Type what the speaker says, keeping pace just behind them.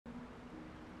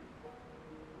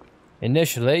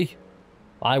Initially,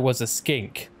 I was a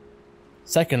skink.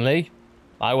 Secondly,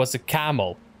 I was a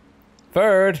camel.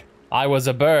 Third, I was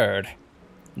a bird.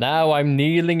 Now I'm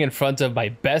kneeling in front of my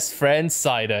best friend,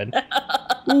 Sidon.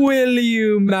 Will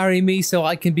you marry me so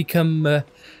I can become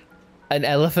an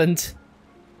elephant?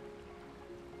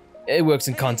 It works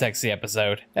in context, the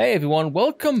episode. Hey everyone,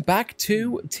 welcome back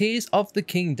to Tears of the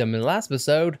Kingdom. In the last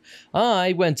episode,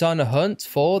 I went on a hunt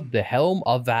for the helm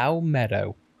of Vah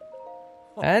Meadow.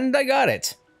 And I got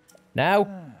it. Now,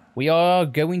 we are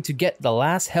going to get the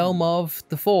last helm of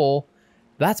the four.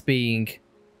 That being,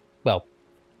 well,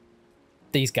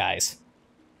 these guys.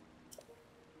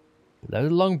 Below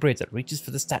the long bridge that reaches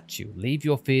for the statue, leave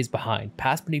your fears behind.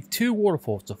 Pass beneath two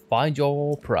waterfalls to find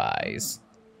your prize.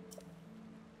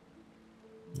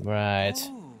 Right.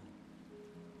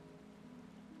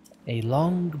 A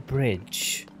long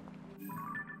bridge.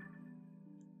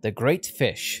 The great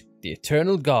fish, the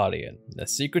eternal guardian. The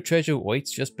secret treasure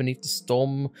waits just beneath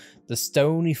the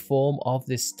stony form of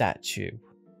this statue.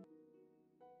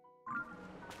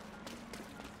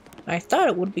 I thought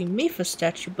it would be Mifa's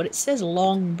statue, but it says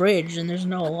long bridge, and there's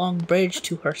no long bridge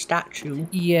to her statue.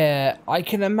 Yeah, I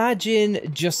can imagine,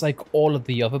 just like all of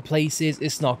the other places,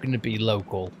 it's not going to be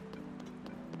local.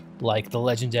 Like, the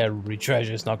legendary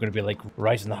treasure is not going to be, like,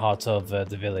 right in the heart of the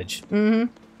village.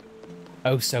 Mm-hmm.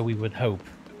 Oh, so we would hope.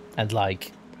 And,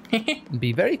 like,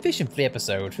 be very efficient for the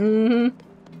episode. Mm-hmm.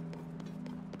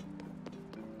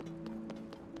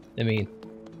 I mean,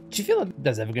 do you feel like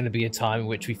there's ever going to be a time in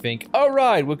which we think, all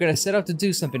right, we're going to set out to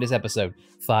do something this episode?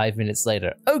 5 minutes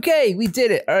later. Okay, we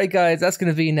did it. All right, guys, that's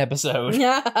going to be an episode.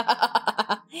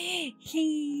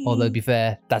 Although, to be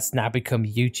fair, that's now become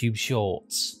YouTube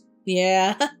Shorts.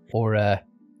 Yeah. Or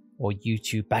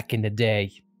YouTube back in the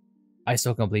day. I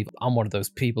still can't believe I'm one of those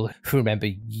people who remember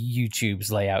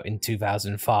YouTube's layout in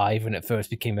 2005 when it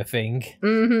first became a thing.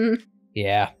 Mm-hmm.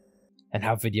 Yeah. And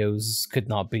how videos could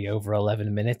not be over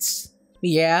 11 minutes.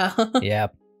 Yeah. Yeah.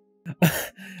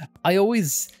 I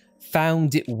always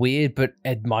found it weird but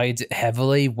admired it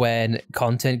heavily when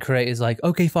content creators like,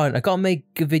 okay, fine, I can't make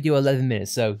a video 11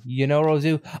 minutes, so you know what I'll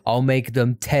do? I'll make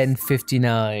them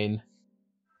 10:59.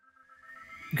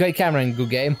 Great camera angle,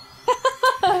 game.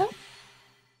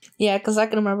 Yeah, because I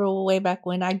can remember way back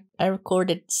when I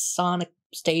recorded Sonic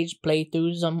stage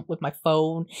playthroughs with my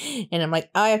phone, and I'm like,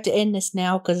 I have to end this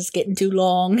now because it's getting too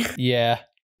long. Yeah.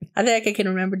 I think I can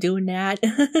remember doing that.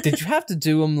 Did you have to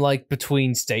do them like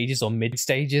between stages or mid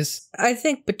stages? I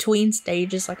think between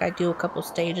stages, like I do a couple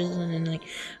stages and then like,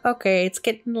 okay, it's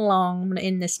getting long, I'm gonna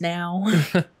end this now.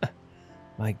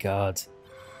 My God.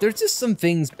 There's just some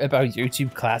things about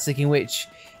YouTube Classic in which,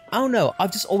 I don't know,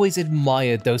 I've just always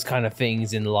admired those kind of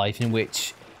things in life in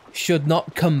which should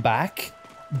not come back,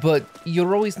 but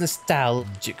you're always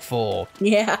nostalgic for.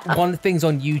 Yeah. One of the things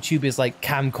on YouTube is like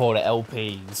camcorder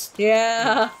LPs.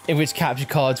 Yeah. In which capture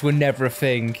cards were never a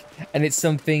thing. And it's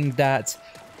something that,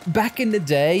 back in the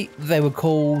day, they were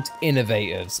called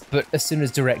innovators. But as soon as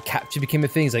direct capture became a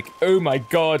thing, it's like, oh my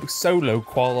God, so low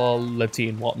quality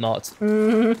and whatnot.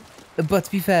 Mm-hmm. But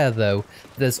to be fair though,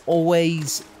 there's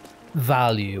always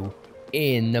value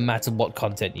in no matter what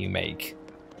content you make.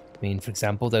 I mean, for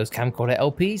example, those camcorder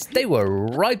LPs, they were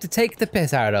right to take the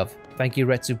piss out of. Thank you,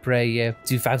 LightlicePlays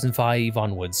 2005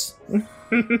 onwards.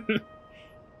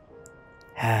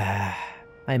 I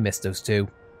miss those two.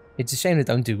 It's a shame they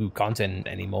don't do content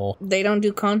anymore. They don't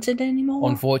do content anymore?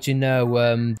 Unfortunately,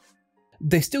 no.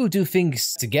 They still do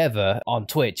things together on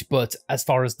Twitch, but as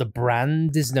far as the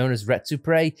brand is known as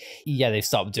LightlicePlays, yeah, they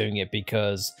stopped doing it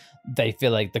because they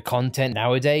feel like the content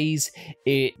nowadays,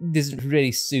 it isn't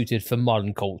really suited for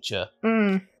modern culture.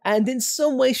 Mm. And in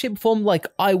some way, shape, or form, like,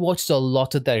 I watched a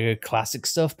lot of their classic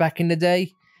stuff back in the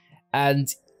day,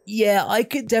 and yeah, I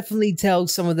could definitely tell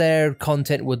some of their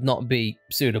content would not be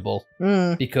suitable,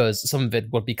 because some of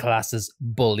it would be classed as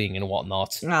bullying and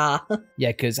whatnot. Ah. Yeah,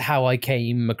 because how I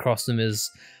came across them is,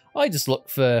 I just looked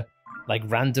for, like,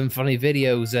 random funny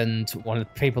videos, and one of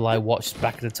the people I watched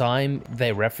back at the time,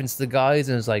 they referenced the guys,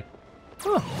 and it was like,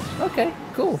 oh, okay,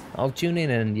 cool, I'll tune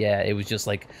in, and yeah, it was just,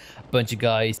 like, a bunch of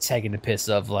guys taking the piss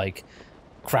of, like,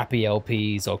 crappy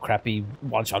LPs or crappy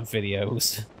one-shot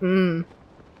videos.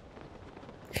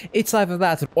 It's either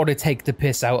that, or to take the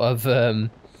piss out of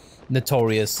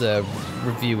notorious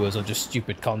reviewers or just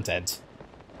stupid content.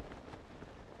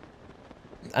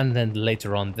 And then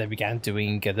later on, they began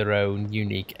doing their own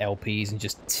unique LPs and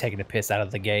just taking the piss out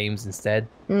of the games instead.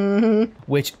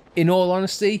 Which, in all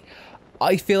honesty,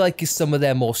 I feel like is some of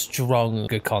their more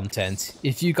stronger content.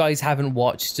 If you guys haven't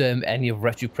watched any of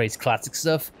LightlicePlays classic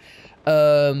stuff,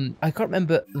 I can't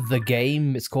remember the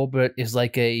game it's called, but it's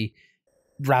like a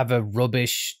rather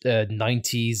rubbish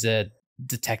 90s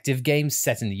detective game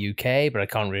set in the UK, but I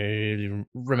can't really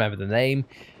remember the name.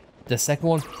 The second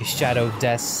one is Shadow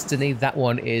Destiny. That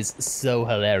one is so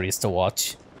hilarious to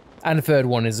watch. And the third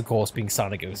one is, of course, being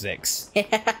Sonic 06.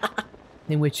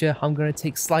 In which I'm going to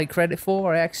take slight credit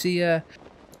for. I actually, I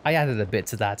added a bit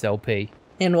to that LP.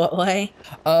 In what way?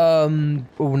 When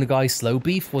the guy Slow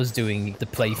Beef was doing the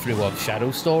playthrough of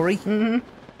Shadow Story.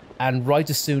 And right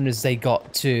as soon as they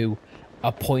got to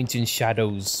a point in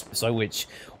Shadows, so which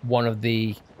one of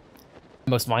the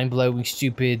most mind-blowing,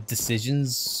 stupid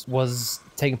decisions was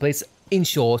taking place. In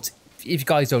short, if you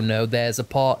guys don't know, there's a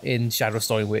part in Shadow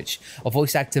Story in which a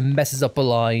voice actor messes up a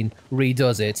line,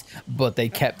 redoes it, but they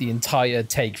kept the entire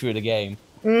take through the game.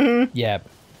 Yeah.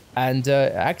 And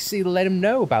actually let him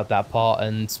know about that part,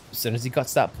 and as soon as he got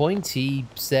to that point, he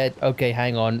said, okay,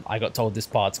 hang on, I got told this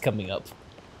part's coming up.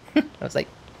 I was like,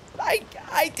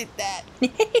 I did that.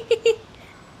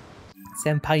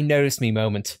 Senpai noticed me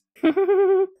moment. I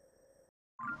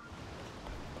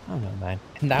don't know, man.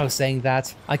 Now saying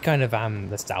that, I kind of am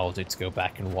nostalgic to go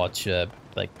back and watch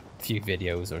like a few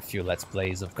videos or a few Let's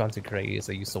Plays of content creators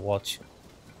I used to watch.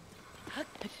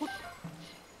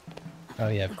 Oh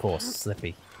yeah, of course,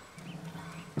 Slippy.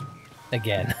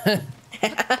 Again.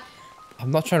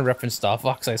 I'm not trying to reference Star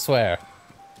Fox, I swear.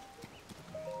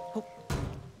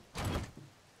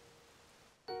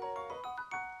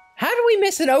 How do we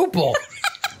miss an opal?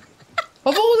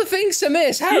 Of all the things to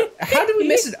miss, how do we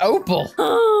miss an opal?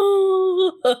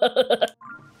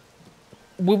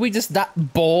 Were we just that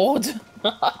bored?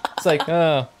 It's like,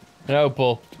 oh, an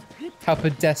opal. How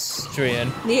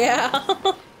pedestrian. Yeah.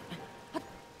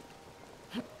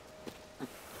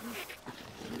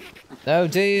 Oh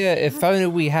dear, if only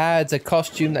we had a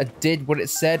costume that did what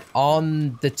it said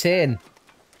on the tin.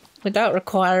 Without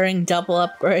requiring double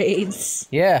upgrades.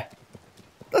 Yeah.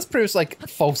 That's pretty much like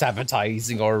false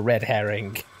advertising or a red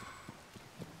herring.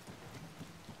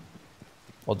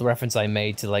 Or the reference I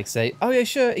made to like say, oh yeah,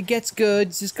 sure, it gets good,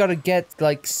 you just gotta get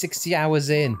like 60 hours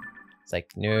in. It's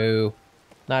like, no,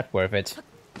 not worth it.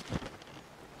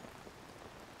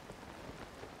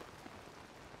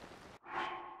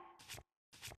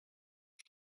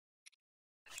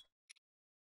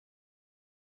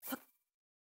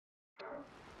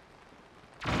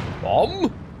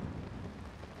 Bomb?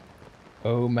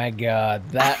 Oh my god,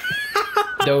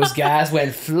 those guys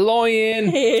went flying.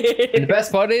 And the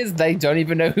best part is, they don't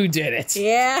even know who did it.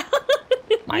 Yeah.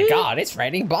 My god, it's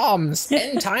raining bombs.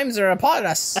 End times are upon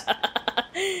us.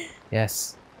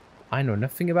 Yes, I know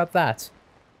nothing about that.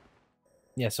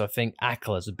 Yeah, so I think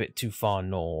Akela's a bit too far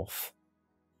north.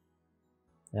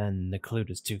 And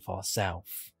Necluda's too far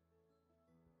south.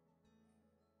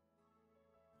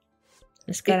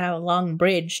 It's got a long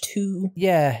bridge, too.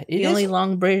 Yeah, the only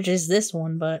long bridge is this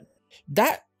one, but...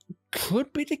 That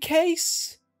could be the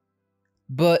case.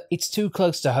 But it's too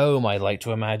close to home, I like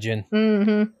to imagine.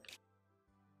 I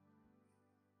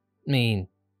mean,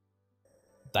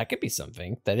 that could be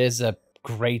something. That is a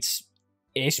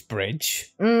great-ish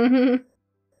bridge.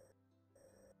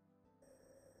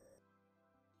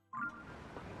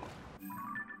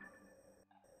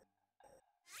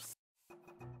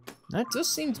 That does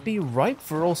seem to be right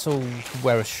for also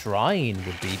where a shrine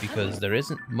would be, because there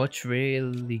isn't much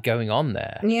really going on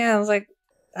there. Yeah, I was like,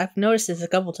 I've noticed this a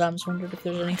couple times, wondered if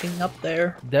there's anything up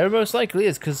there. There most likely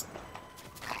is, because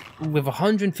with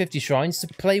 150 shrines to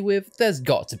play with, there's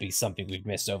got to be something we've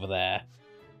missed over there.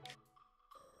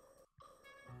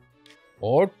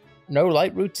 Or no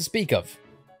light route to speak of.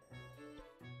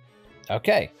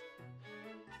 Okay.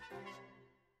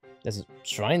 There's a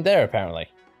shrine there, apparently.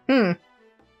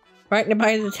 Right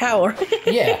nearby the tower.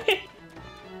 Yeah.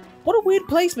 What a weird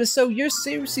placement. So you're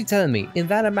seriously telling me, in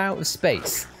that amount of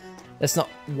space, there's not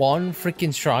one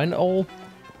freaking shrine at all?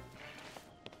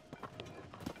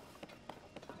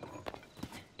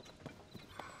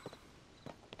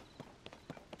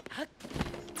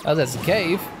 Oh, there's a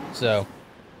cave, so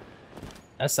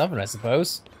that's something, I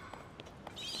suppose.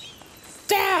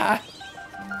 Dah!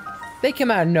 They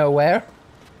come out of nowhere.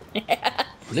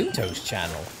 Blueto's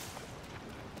channel.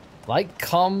 Like,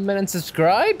 comment, and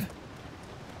subscribe?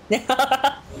 Dun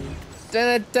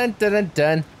dun dun dun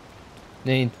dun. I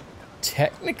mean,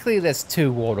 technically there's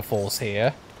 2 waterfalls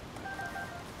here.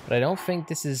 But I don't think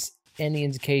this is any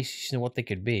indication of what they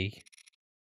could be.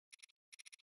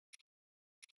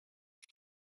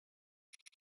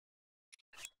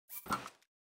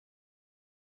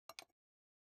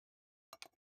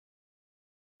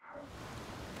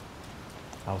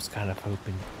 I was kind of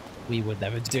hoping we would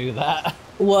never do that.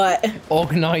 What?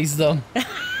 Organize them.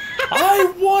 Ah! I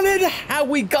wanted how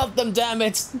we got them, damn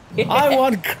it! I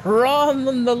want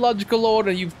chronological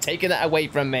order. You've taken that away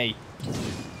from me.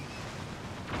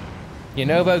 You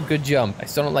know about good jump. I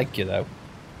still don't like you though.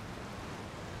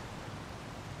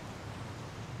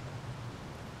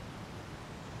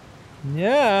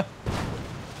 Yeah.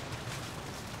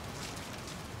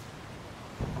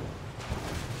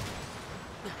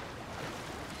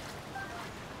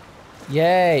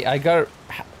 Yay! I got.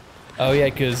 Oh yeah,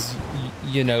 because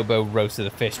you know about roasted a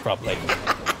fish probably. There's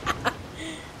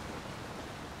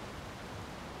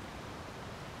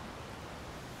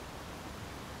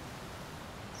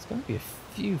gonna be a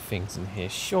few things in here,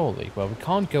 surely. Well, we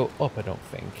can't go up, I don't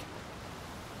think.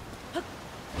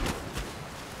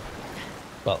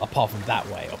 Well, apart from that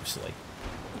way, obviously.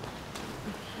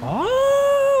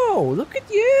 Oh, look at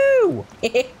you!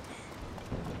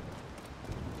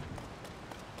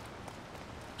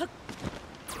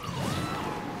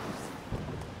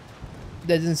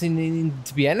 There doesn't seem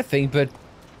to be anything, but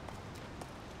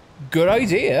good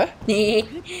idea.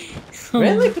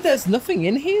 Really? But there's nothing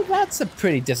in here? That's a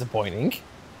pretty disappointing.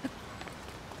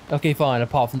 Okay, fine,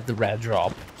 apart from the rare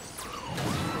drop.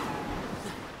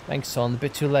 Thanks, son. A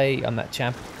bit too late on that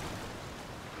champ.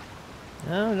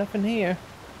 No, nothing here.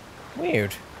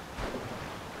 Weird.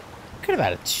 Could have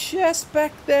had a chest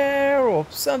back there or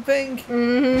something.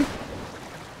 Mm-hmm.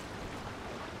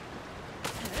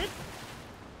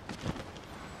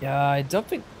 Yeah, I don't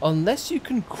think... Unless you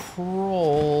can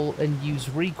crawl and use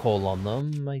recall on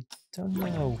them, I don't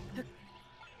know.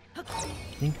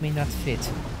 Link may not fit.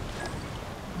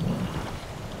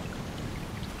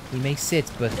 He may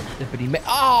sit, but he may...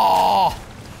 Oh!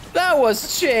 That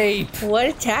was cheap! What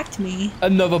attacked me?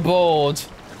 Another board.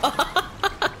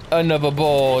 Another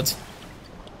board.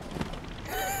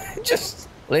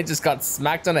 They just got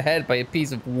smacked on the head by a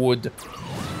piece of wood.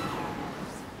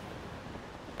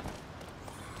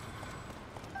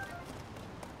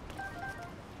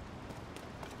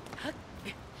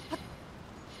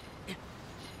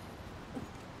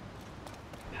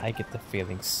 I get the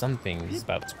feeling something is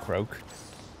about to croak.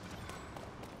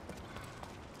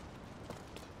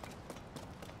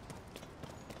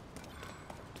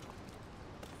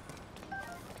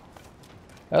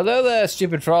 Hello there,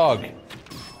 stupid frog.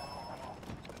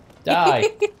 Die.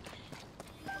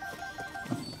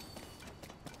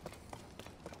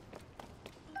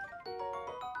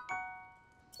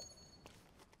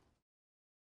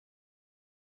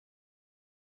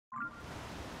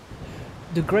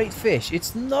 The Great Fish,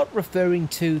 it's not referring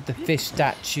to the fish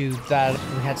statue that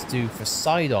we had to do for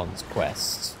Sidon's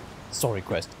quest. Story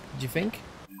quest, do you think?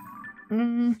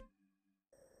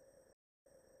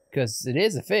 Because it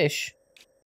is a fish.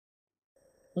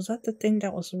 Was that the thing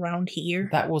that was around here?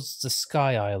 That was the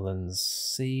Sky Islands.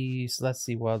 See, so let's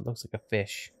see what it looks like a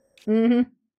fish. Mm-hmm.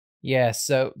 Yeah,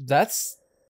 so that's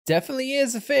definitely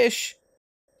is a fish.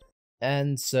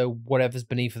 And so whatever's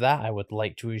beneath that, I would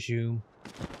like to assume.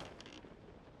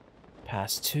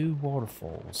 Past 2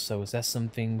 waterfalls. So is there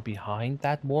something behind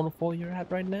that waterfall you're at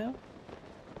right now?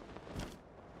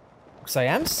 Because I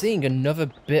am seeing another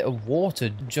bit of water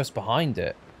just behind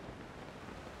it.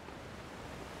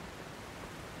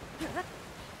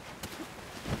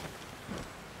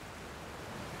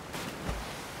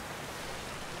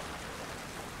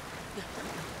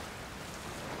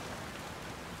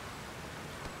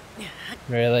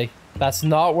 Really? That's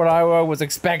not what I was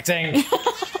expecting.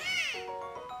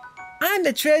 I'm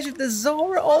the treasure of the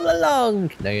Zora all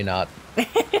along. No, you're not.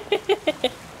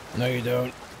 No, you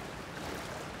don't.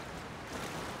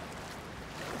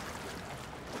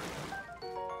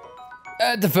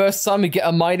 The first time we get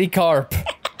a mighty carp.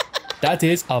 That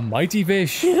is a mighty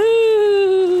fish.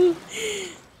 I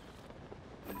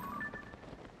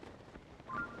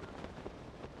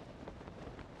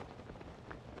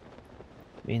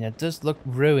mean, it does look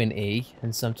ruin-y,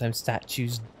 and sometimes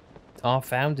statues are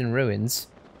found in ruins.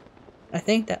 I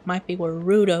think that might be where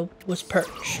Ruta was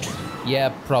perched. Yeah,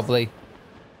 probably.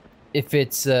 If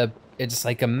it's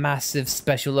like a massive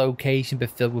special location but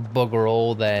filled with bugger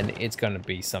all, then it's gonna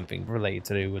be something related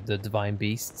to do with the divine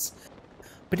beasts.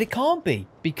 But it can't be,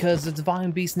 because the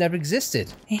divine beast never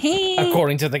existed,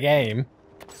 according to the game.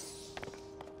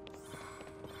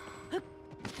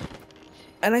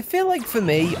 And I feel like for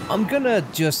me, I'm gonna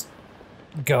just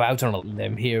go out on a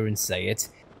limb here and say it.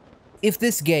 If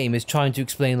this game is trying to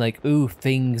explain like, ooh,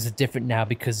 things are different now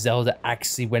because Zelda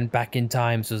actually went back in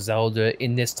time, so Zelda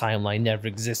in this timeline never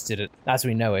existed as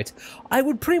we know it, I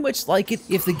would pretty much like it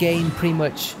if the game pretty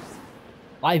much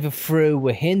either threw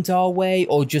a hint our way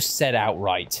or just said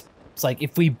outright. It's like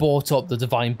if we bought up the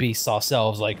divine beasts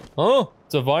ourselves, like, oh,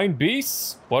 divine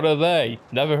beasts? What are they?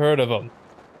 Never heard of them.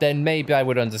 then maybe I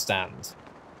would understand.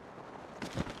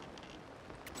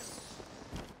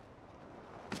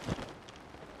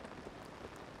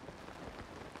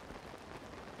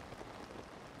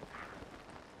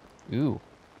 Ooh,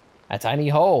 a tiny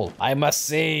hole. I must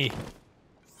see.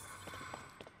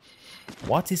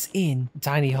 What is in the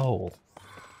tiny hole?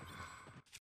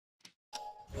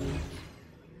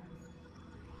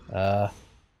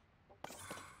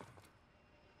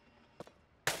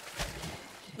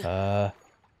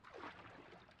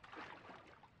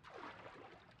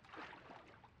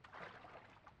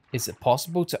 Is it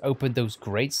possible to open those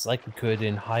grates like we could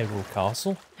in Hyrule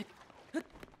Castle?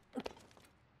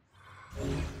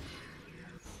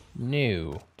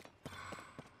 No.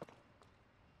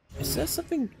 Is there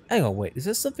something... Hang on, wait. Is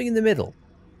there something in the middle?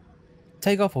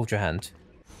 Take off Ultra Hand.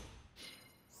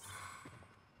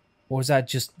 Or is that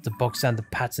just the bog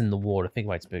standard pads in the water? I think it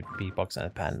might be bog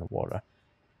standard pad in the water.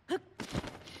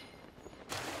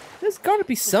 There's got to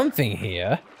be something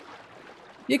here.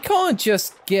 You can't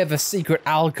just give a secret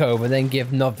alcove and then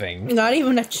give nothing. Not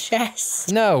even a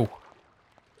chest. No.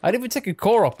 I'd even take a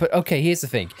core off, but okay, here's the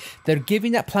thing. They're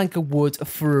giving that plank of wood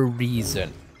for a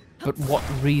reason. But what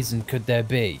reason could there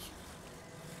be?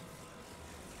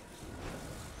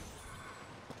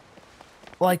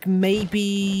 Like,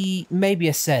 maybe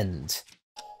ascend.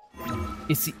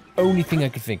 It's the only thing I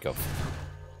could think of.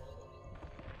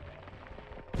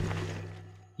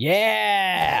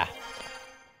 Yeah!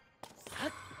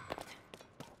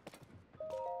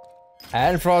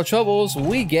 And for our troubles,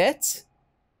 we get...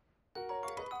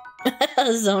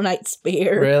 Zonite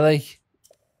spear. Really?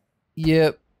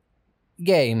 Yep.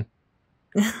 Game.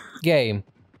 Game.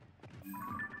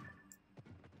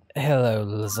 Hello,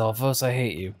 Lizalvos, I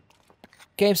hate you.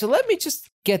 Game, so let me just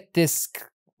get this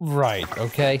right,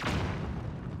 okay?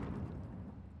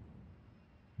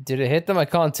 Did it hit them? I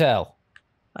can't tell.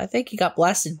 I think he got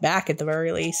blasted back at the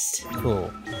very least.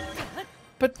 Cool.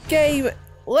 But game,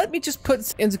 let me just put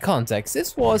this into context.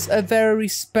 This was a very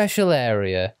special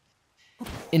area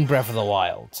in Breath of the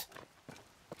Wild.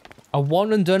 A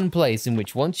one and done place in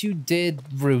which once you did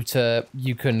Ruta,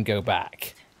 you couldn't go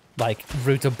back. Like,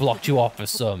 Ruta blocked you off for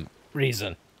some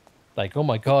reason. Like, oh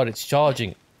my god, it's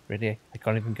charging. Really? I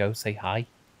can't even go say hi?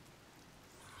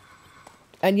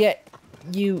 And yet,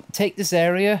 you take this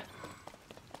area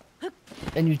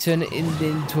and you turn it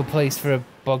into a place for a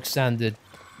bog standard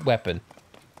weapon.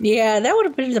 Yeah, that would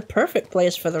have been the perfect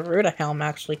place for the Ruta helm,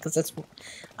 actually, because that's,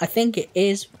 I think it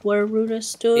is where Ruta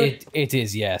stood. It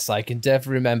is, yes. I can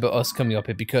definitely remember us coming up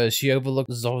here because she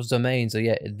overlooked Zor's domain, so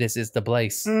yeah, this is the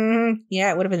place.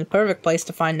 Yeah, it would have been the perfect place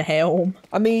to find the helm.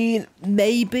 I mean,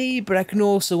 maybe, but I can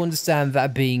also understand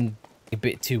that being a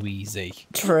bit too easy.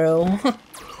 True.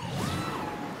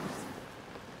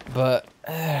 But,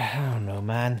 I don't know,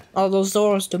 man. Although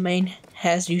Zor's domain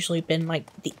has usually been,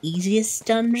 like, the easiest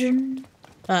dungeon.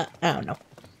 I don't know.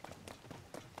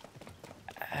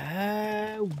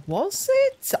 Was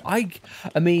it? I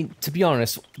mean, to be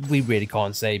honest, we really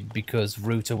can't say because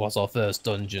Ruta was our first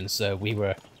dungeon, so we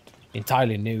were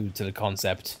entirely new to the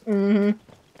concept.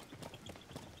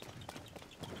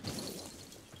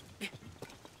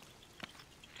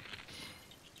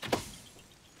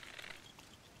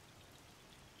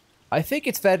 I think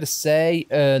it's fair to say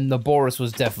Naboris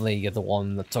was definitely the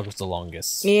one that took us the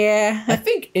longest. Yeah. I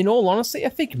think, in all honesty, I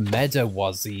think Meadow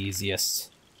was the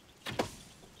easiest.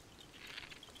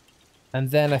 And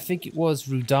then I think it was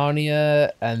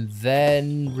Rudania, and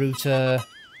then Ruta.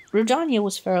 Rudania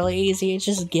was fairly easy, it's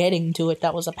just getting to it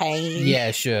that was a pain.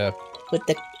 Yeah, sure. With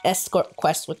the escort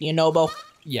quest with Yunobo.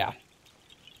 Yeah.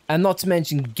 And not to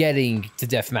mention getting to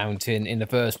Death Mountain in the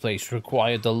first place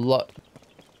required a lot...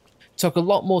 Took a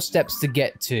lot more steps to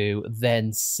get to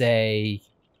than, say,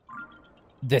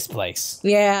 this place.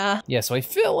 Yeah. Yeah, so I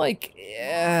feel like,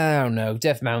 I don't know,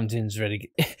 Death Mountain's really...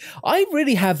 I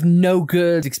really have no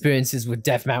good experiences with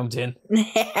Death Mountain.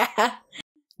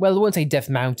 Well, I wouldn't say Death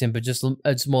Mountain, but just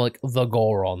it's more like the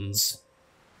Gorons.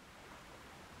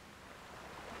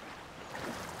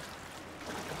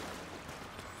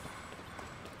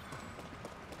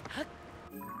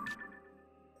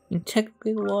 And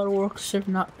technically the waterworks have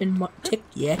not been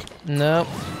ticked yet. No,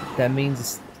 that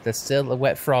means there's still a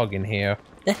wet frog in here.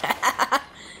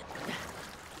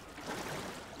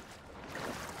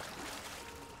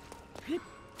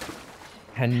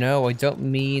 And no, I don't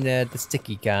mean the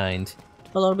sticky kind.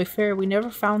 Although to be fair, we never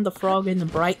found the frog in the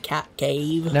Bright Cat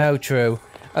Cave. No, true.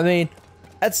 I mean,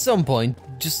 at some point,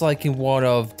 just like in one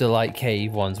of the Light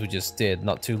Cave ones we just did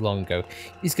not too long ago,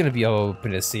 he's going to be up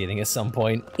in the ceiling at some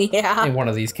point. Yeah. In one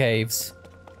of these caves.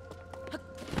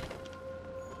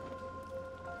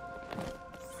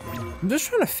 I'm just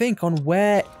trying to think on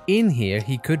where in here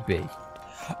he could be.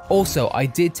 Also, I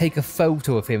did take a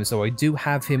photo of him, so I do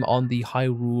have him on the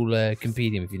Hyrule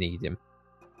Compendium if you need him.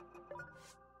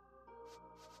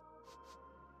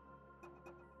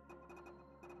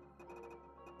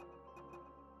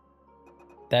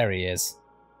 There he is.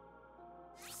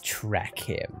 Track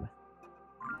him.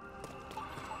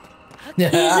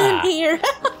 He's in here.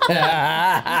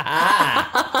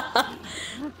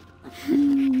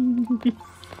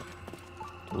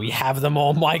 We have them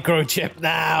all microchipped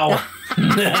now.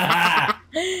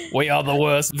 We are the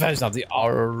worst version of the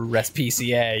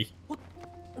RSPCA.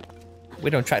 We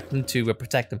don't track them to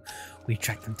protect them. We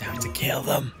track them down to kill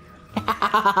them.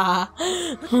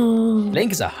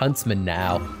 Link is a huntsman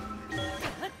now.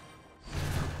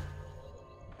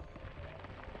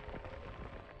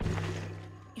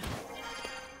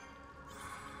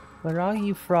 Where are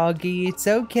you, Froggy? It's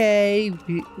okay.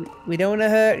 We don't want to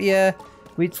hurt you.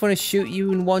 We just want to shoot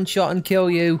you in one shot and kill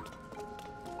you.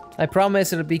 I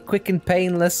promise it'll be quick and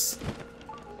painless.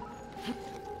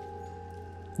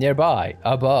 Nearby,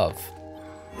 above.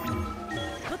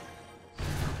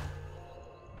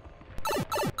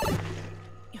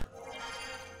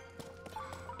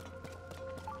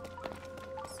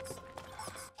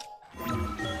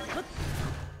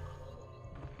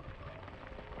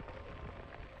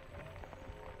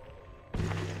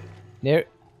 Near.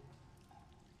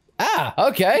 Ah,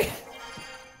 okay.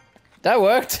 That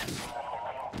worked.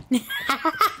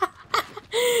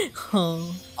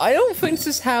 Oh. I don't think this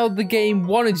is how the game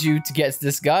wanted you to get to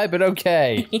this guy, but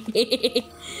okay.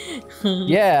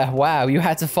 Yeah, wow, you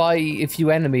had to fight a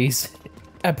few enemies,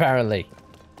 apparently.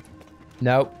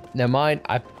 Nope, never mind.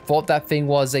 I thought that thing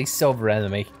was a silver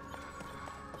enemy.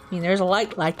 I mean, there's a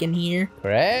light like in here.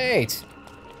 Great.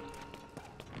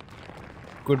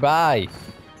 Goodbye.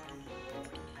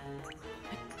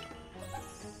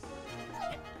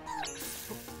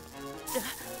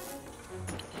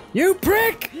 You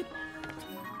prick!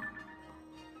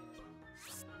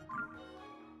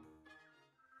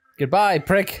 Goodbye,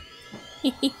 prick.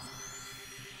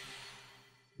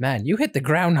 Man, you hit the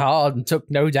ground hard and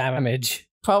took no damage.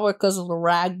 Probably because of the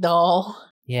ragdoll.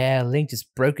 Yeah, Link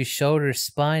just broke his shoulder, his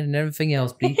spine, and everything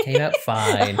else, but he came out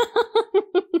fine.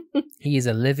 He is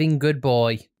a living good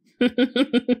boy.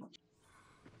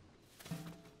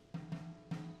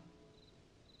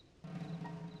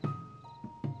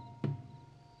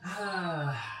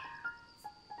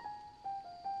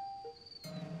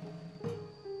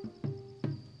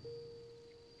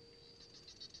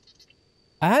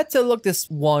 I had to look this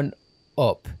one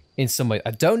up in some way. I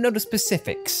don't know the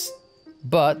specifics,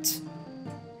 but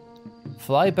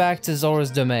fly back to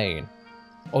Zora's domain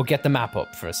or get the map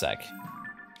up for a sec.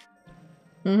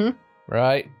 Mm-hmm.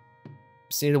 Right.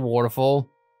 See the waterfall.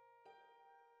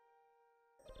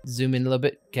 Zoom in a little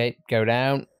bit. Okay, go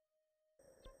down.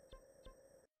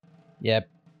 Yep.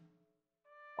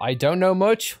 I don't know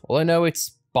much. All I know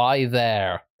it's by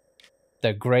there.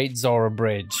 The Great Zora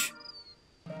Bridge.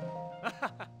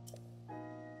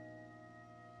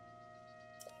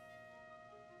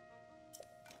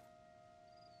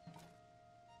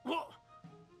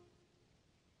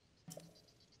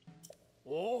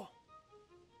 Oh.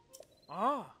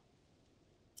 Ah.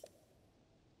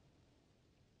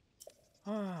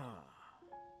 Ah.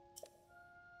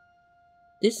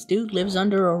 This dude lives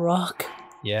under a rock.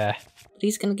 Yeah. But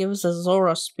he's gonna give us a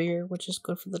Zora spear, which is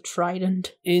good for the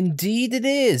trident. Indeed it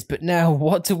is, but now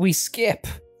what do we skip?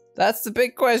 That's the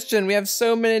big question. We have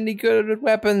so many good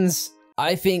weapons.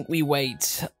 I think we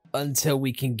wait until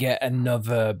we can get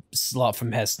another slot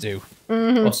from Hestu.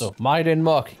 Mm-hmm. Also, Maiden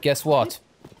Muck, guess what?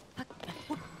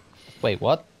 Wait,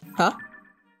 what? Huh?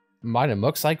 Maiden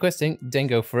Muck side quest didn't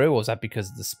go through, or was that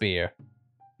because of the spear?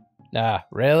 Nah,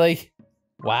 really?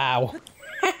 Wow.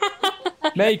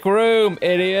 Make room,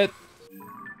 idiot.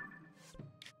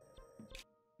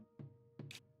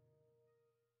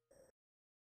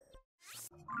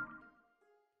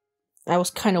 I was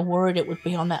kind of worried it would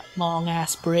be on that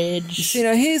long-ass bridge. See,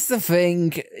 now here's the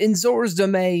thing. In Zora's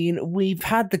domain, we've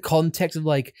had the context of,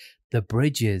 like, the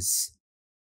bridges.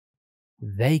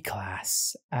 They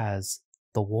class as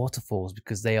the waterfalls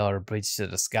because they are a bridge to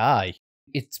the sky.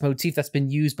 It's a motif that's been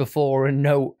used before and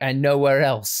nowhere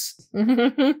else.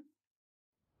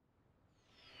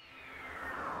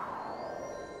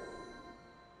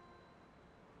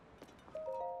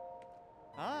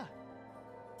 Ah.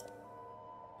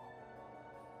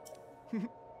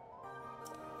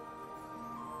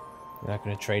 You're not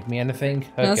going to trade me anything?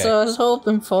 Okay. That's what I was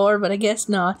hoping for, but I guess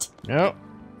not. No.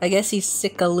 I guess he's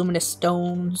sick of luminous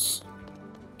stones.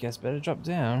 Guess better drop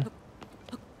down.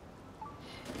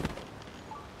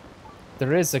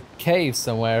 there is a cave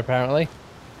somewhere, apparently.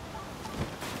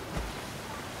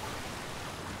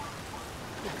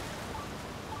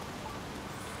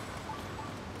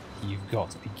 You've got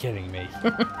to be kidding me.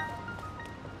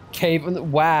 Cave on the...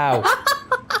 Wow.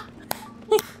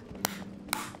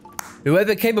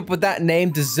 Whoever came up with that name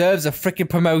deserves a freaking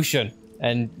promotion.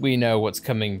 And we know what's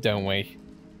coming, don't we?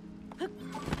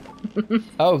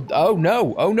 Oh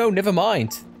no, never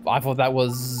mind. I thought that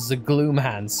was a gloom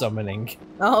hand summoning.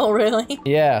 Oh, really?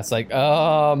 Yeah, it's like,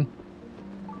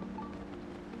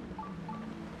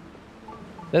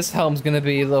 this helm's gonna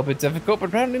be a little bit difficult, but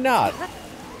apparently not.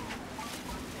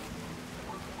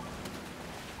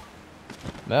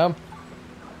 No.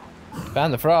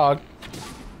 Found the frog.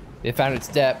 They found its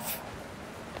depth.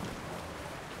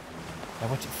 I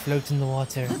watch it float in the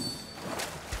water.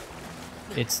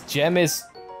 Its gem is...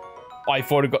 I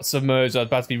thought it got submerged. I was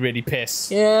about to be really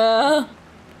pissed. Yeah.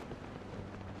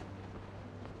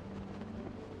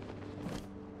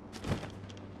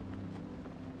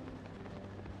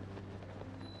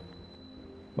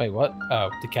 Wait, what? Oh,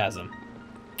 the chasm.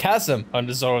 Chasm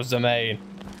under Zora's domain.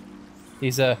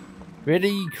 These are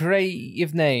really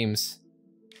creative names.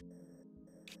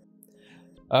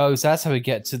 Oh, so that's how we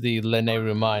get to the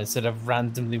Leneru mine instead of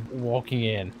randomly walking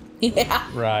in. Yeah.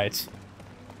 Right.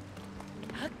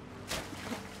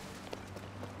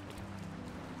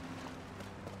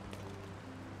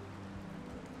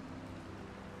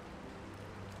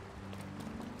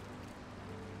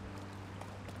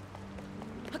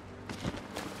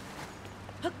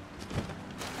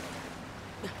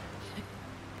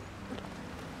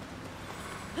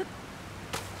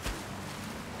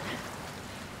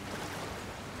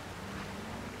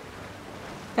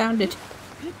 Found it.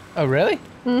 Oh, really?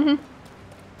 Mm-hmm.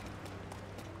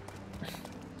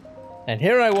 And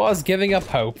here I was giving up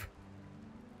hope.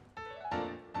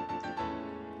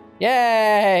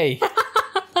 Yay!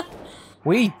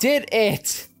 We did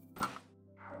it!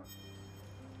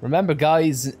 Remember,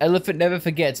 guys, an elephant never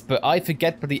forgets, but I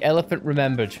forget, but the elephant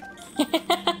remembered.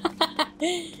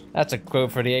 That's a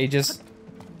quote for the ages.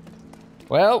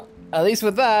 Well, at least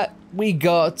with that, we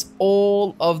got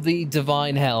all of the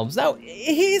divine helms. Now,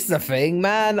 here's the thing,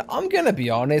 man. I'm gonna be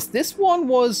honest. This one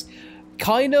was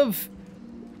kind of...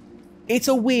 It's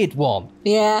a weird one.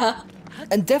 Yeah.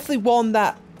 And definitely one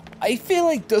that I feel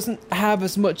like doesn't have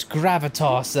as much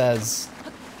gravitas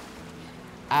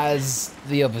as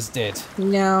the others did.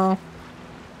 No.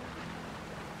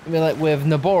 I mean, like with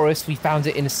Naboris, we found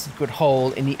it in a secret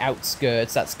hole in the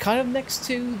outskirts. That's kind of next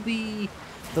to the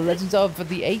Legends of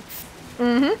the Eighth.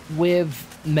 Mm-hmm.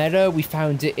 With Meadow, we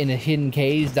found it in a hidden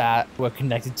cave that were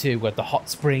connected to with the hot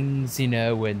springs, you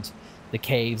know, and the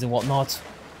caves and whatnot.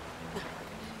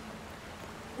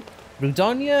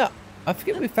 Rudania, I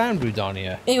forget where we found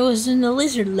Rudania. It was in the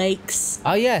lizard lakes.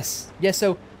 Ah, yes. Yeah,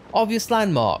 so obvious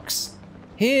landmarks.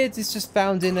 Here, it's just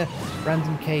found in a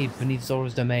random cave beneath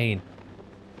Zora's domain.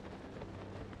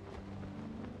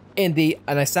 In the,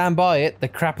 and I stand by it, the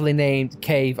crappily named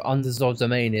cave under Zora's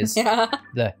domain is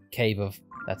the cave of,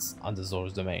 that's under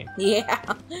Zora's domain.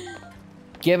 Yeah.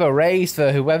 Give a raise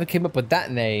for whoever came up with that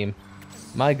name.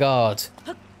 My god.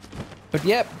 But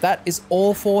yep, that is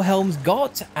all 4 helms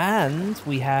got, and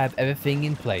we have everything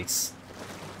in place.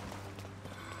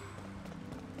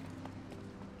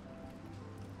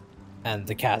 And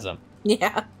the chasm.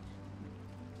 Yeah.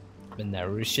 And now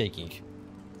is shaking.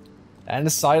 And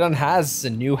the Sidon has a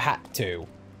new hat too.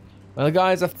 Well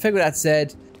guys, I think with that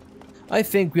said, I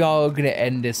think we are going to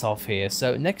end this off here.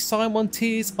 So next time on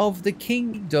Tears of the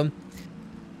Kingdom.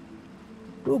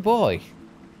 Oh boy.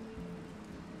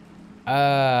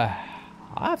 I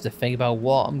have to think about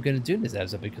what I'm going to do in this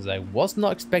episode because I was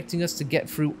not expecting us to get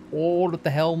through all of the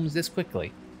helms this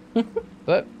quickly.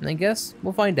 But I guess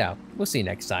we'll find out. We'll see you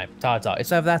next time. Ta-ta.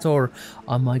 It's either that or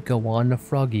I might go on a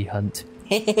froggy hunt.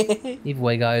 Either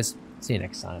way, guys, see you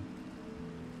next time.